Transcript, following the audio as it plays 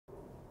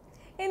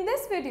In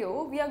this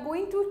video, we are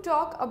going to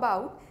talk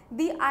about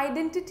the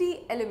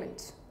identity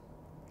element.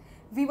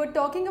 We were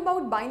talking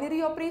about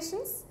binary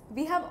operations.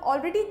 We have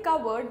already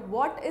covered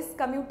what is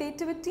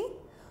commutativity,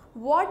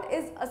 what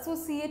is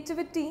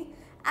associativity,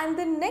 and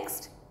the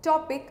next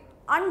topic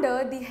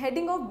under the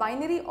heading of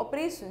binary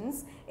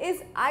operations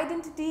is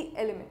identity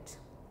element.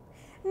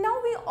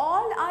 Now we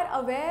all are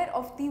aware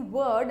of the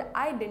word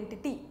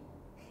identity.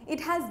 It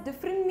has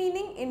different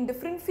meaning in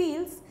different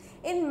fields.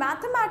 In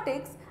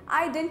mathematics,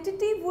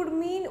 identity would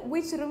mean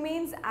which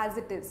remains as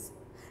it is.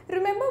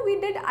 Remember, we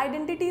did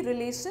identity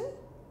relation,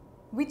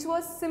 which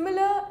was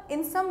similar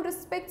in some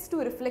respects to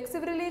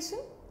reflexive relation,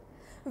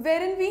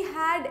 wherein we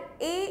had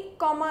A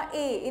comma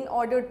A in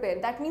ordered pair.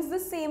 That means the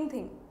same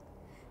thing.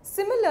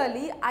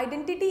 Similarly,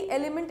 identity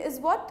element is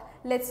what?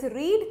 Let's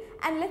read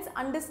and let's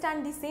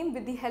understand the same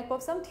with the help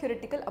of some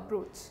theoretical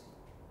approach.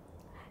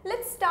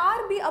 Let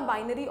star be a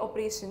binary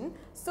operation.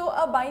 So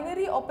a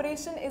binary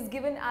operation is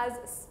given as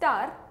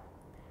star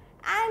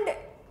and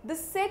the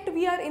set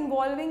we are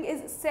involving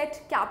is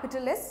set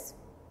capital S.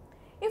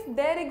 If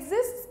there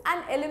exists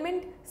an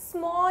element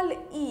small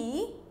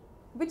e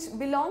which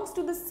belongs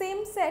to the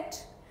same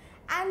set,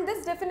 and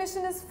this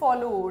definition is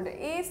followed,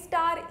 A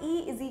star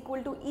E is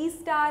equal to E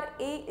star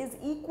A is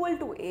equal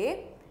to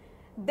A,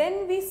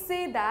 then we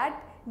say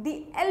that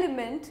the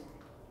element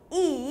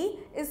E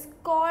is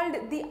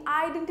called the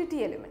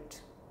identity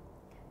element.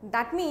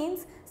 That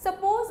means,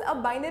 suppose a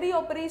binary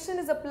operation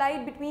is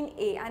applied between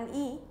A and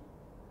E,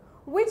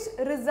 which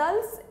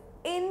results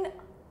in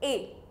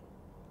A.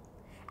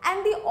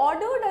 And the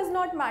order does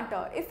not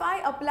matter. If I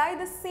apply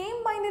the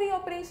same binary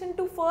operation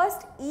to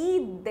first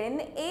E then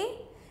A,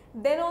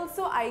 then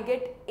also I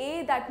get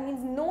A. That means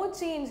no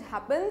change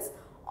happens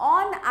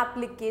on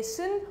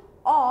application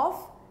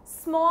of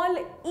small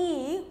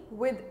e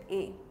with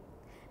A.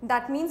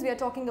 That means we are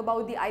talking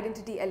about the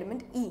identity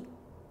element E.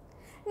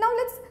 Now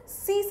let's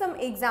see some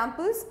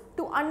examples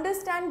to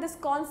understand this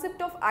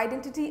concept of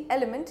identity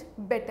element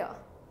better.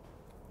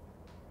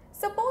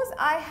 Suppose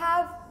I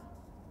have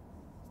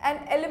an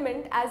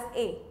element as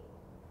A.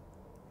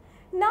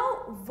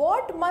 Now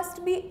what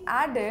must be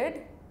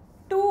added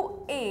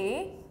to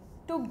A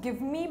to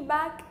give me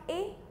back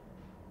A?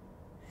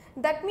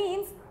 That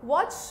means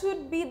what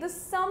should be the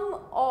sum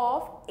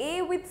of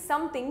A with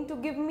something to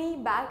give me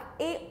back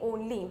A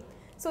only?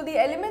 So the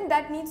element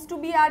that needs to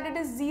be added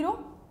is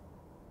 0.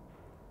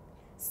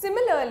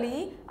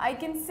 Similarly, I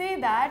can say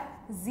that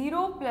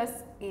 0 plus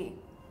A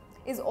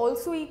is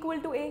also equal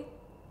to A.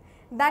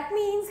 That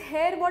means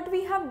here what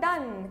we have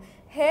done,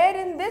 here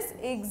in this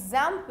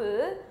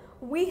example,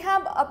 we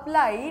have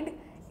applied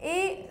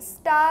A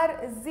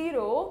star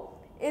 0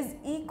 is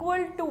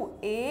equal to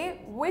A,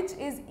 which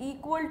is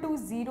equal to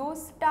 0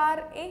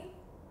 star A,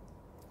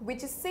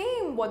 which is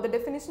same what the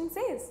definition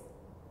says.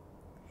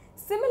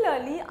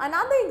 Similarly,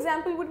 another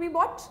example would be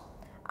what?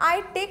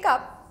 I take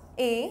up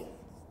A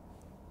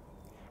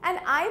and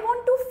I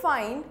want to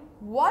find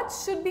what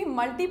should be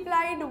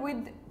multiplied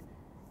with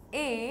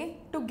A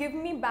to give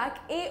me back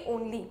A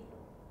only.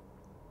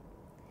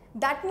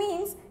 That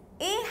means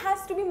A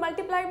has to be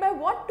multiplied by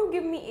what to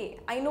give me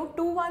A? I know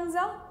 2 ones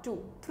are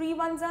 2, 3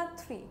 ones are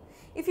 3.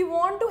 If you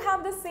want to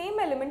have the same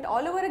element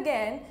all over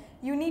again,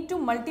 you need to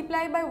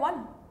multiply by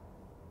 1,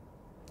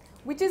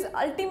 which is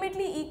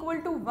ultimately equal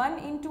to 1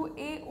 into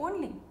A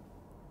only.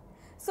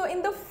 So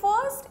in the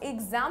first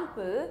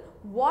example,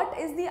 what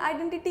is the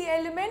identity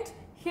element?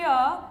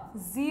 Here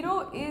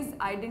 0 is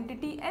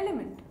identity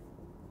element.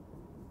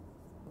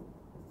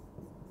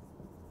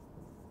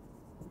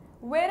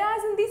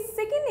 Whereas in the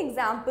second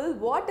example,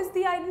 what is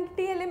the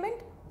identity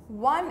element?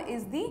 1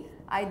 is the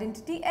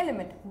identity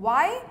element.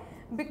 Why?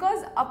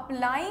 Because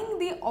applying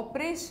the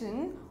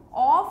operation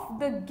of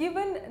the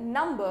given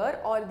number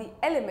or the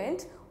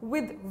element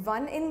with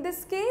 1 in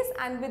this case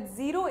and with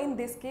 0 in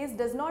this case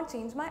does not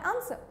change my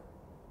answer.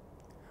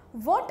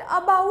 What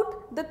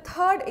about the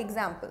third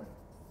example?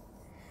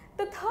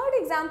 The third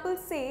example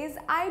says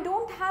I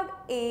don't have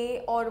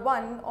A or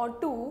 1 or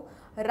 2,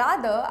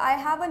 rather I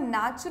have a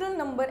natural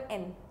number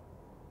n.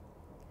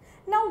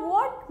 Now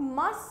what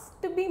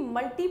must be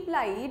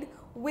multiplied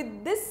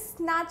with this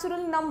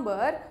natural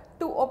number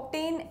to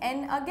obtain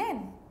n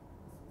again?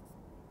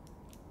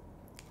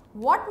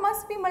 What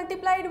must be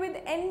multiplied with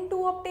n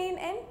to obtain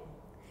n?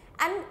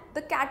 And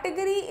the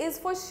category is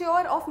for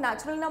sure of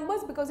natural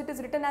numbers because it is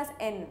written as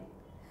n.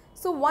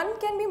 So 1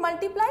 can be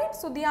multiplied,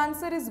 so the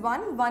answer is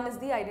 1. 1 is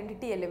the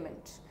identity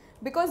element.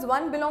 Because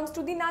 1 belongs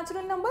to the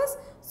natural numbers,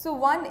 so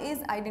 1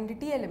 is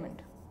identity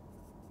element.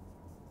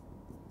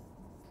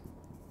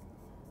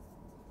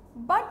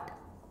 But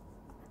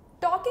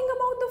talking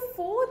about the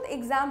fourth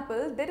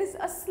example, there is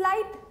a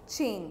slight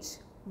change.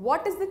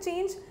 What is the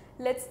change?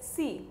 Let's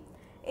see.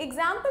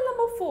 Example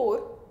number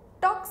 4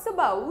 talks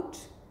about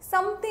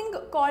something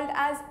called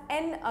as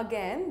n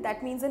again,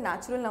 that means a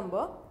natural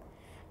number,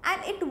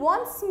 and it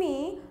wants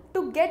me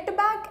to get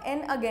back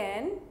n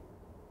again,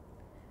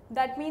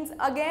 that means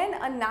again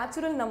a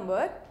natural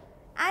number,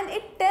 and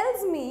it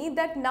tells me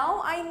that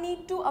now I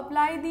need to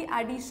apply the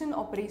addition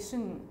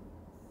operation.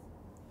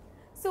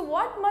 So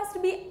what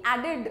must be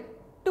added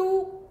to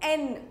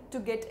n to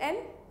get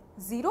n?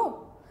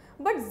 0.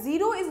 But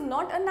 0 is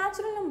not a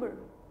natural number.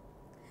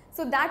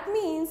 So that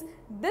means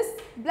this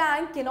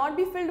blank cannot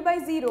be filled by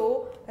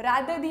 0,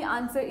 rather the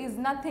answer is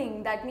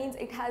nothing. That means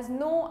it has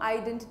no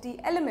identity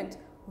element.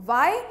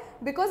 Why?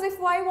 Because if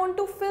I want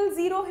to fill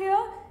 0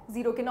 here,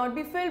 0 cannot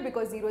be filled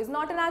because 0 is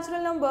not a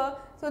natural number.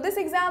 So this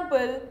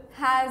example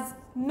has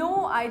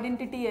no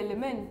identity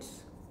element.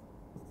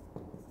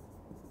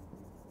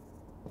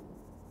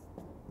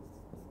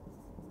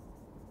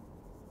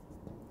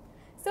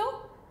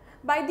 So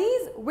by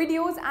these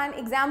videos and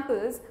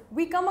examples,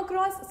 we come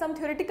across some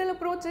theoretical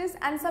approaches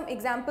and some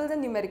examples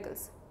and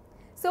numericals.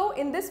 So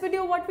in this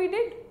video what we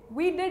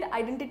did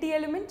identity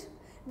element,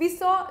 we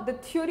saw the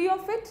theory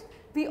of it,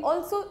 we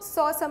also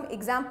saw some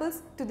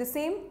examples to the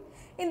same.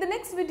 In the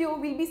next video,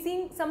 we will be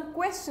seeing some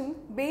question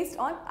based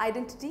on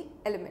identity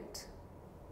element.